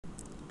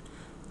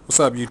What's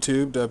up,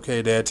 YouTube?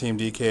 WK Dad Team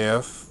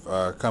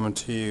DKF coming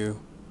to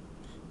you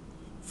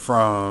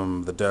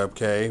from the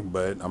WK,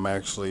 but I'm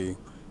actually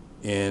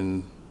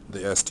in the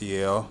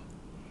STL.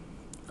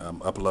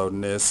 I'm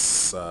uploading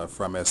this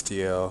from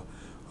STL.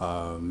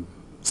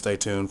 Stay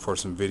tuned for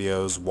some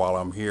videos while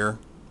I'm here.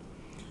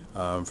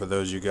 For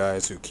those of you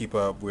guys who keep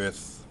up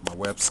with my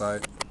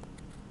website,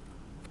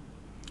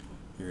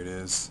 here it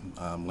is.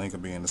 Link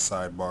will be in the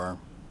sidebar.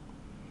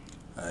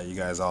 You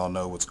guys all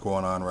know what's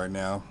going on right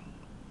now.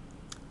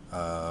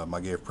 I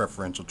give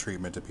preferential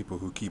treatment to people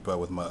who keep up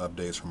with my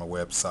updates from my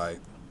website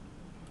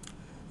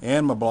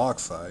and my blog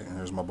site.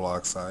 Here's my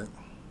blog site.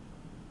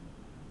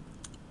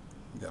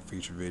 Got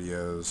featured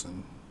videos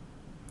and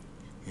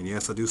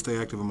yes, I do stay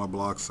active on my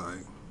blog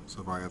site.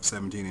 So far I have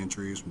 17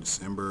 entries from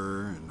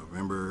December and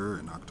November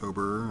and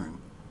October, and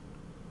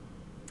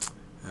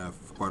I have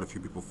quite a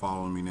few people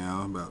following me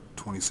now, about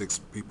 26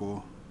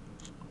 people.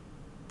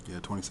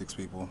 Yeah, 26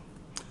 people.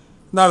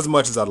 Not as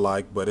much as I'd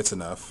like, but it's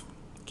enough.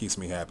 Keeps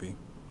me happy.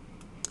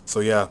 So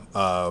yeah,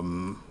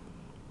 you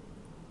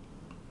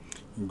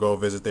can go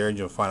visit there and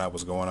you'll find out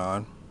what's going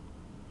on.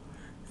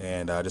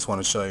 And I just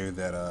want to show you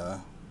that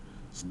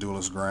it's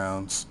Duelist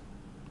Grounds.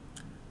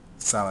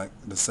 Silent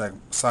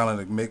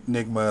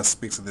Enigma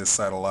speaks of this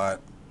site a lot.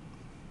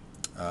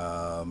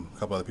 A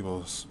couple other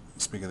people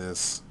speak of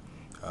this.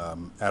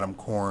 Adam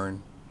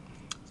Korn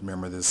is a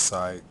member of this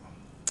site.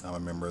 I'm a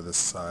member of this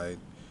site.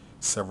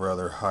 Several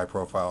other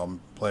high-profile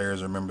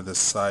players are a member of this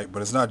site.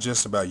 But it's not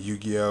just about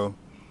Yu-Gi-Oh!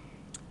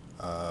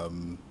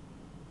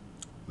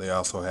 They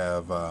also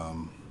have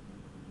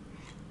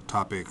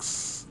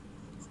topics,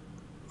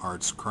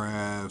 arts,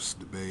 crafts,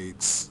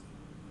 debates,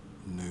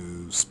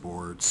 news,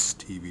 sports,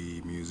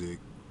 TV, music,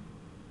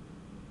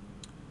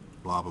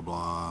 blah blah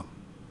blah.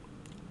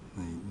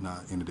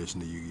 Not in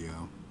addition to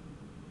Yu-Gi-Oh!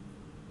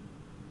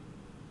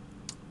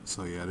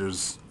 So yeah,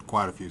 there's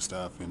quite a few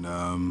stuff. And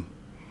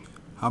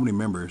how many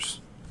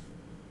members?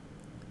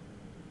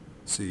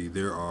 Let's see,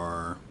 there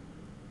are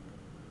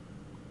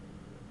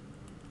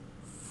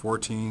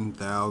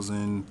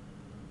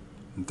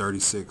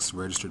 14,036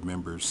 registered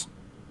members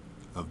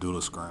of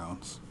Duelist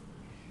Grounds.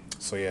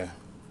 So yeah,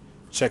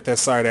 check that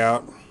site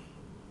out.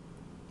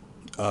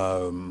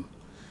 I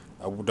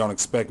don't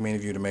expect many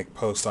of you to make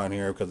posts on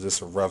here because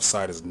this rough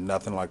site is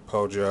nothing like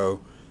Pojo.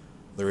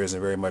 There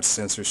isn't very much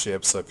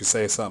censorship, so if you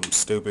say something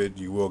stupid,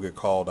 you will get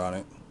called on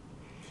it.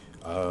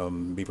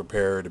 Be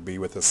prepared to be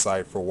with the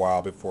site for a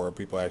while before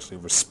people actually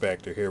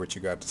respect or hear what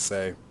you got to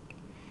say.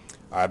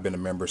 I've been a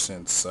member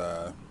since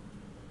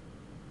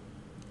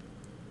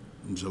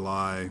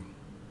July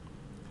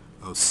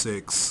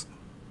 '06,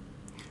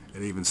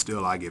 and even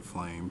still I get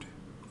flamed.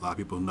 A lot of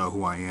people know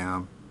who I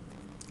am.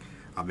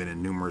 I've been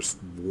in numerous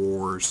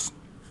wars.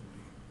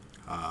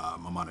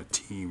 I'm on a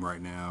team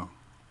right now,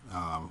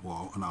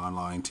 well, an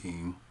online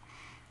team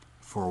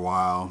for a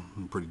while,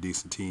 a pretty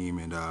decent team,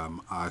 and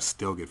I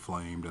still get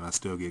flamed and I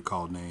still get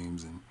called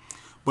names,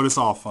 but it's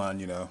all fun,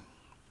 you know,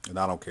 and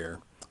I don't care.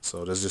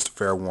 So that's just a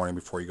fair warning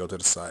before you go to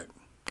the site.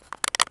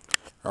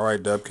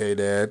 Alright, WK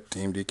Dad,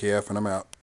 Team DKF, and I'm out.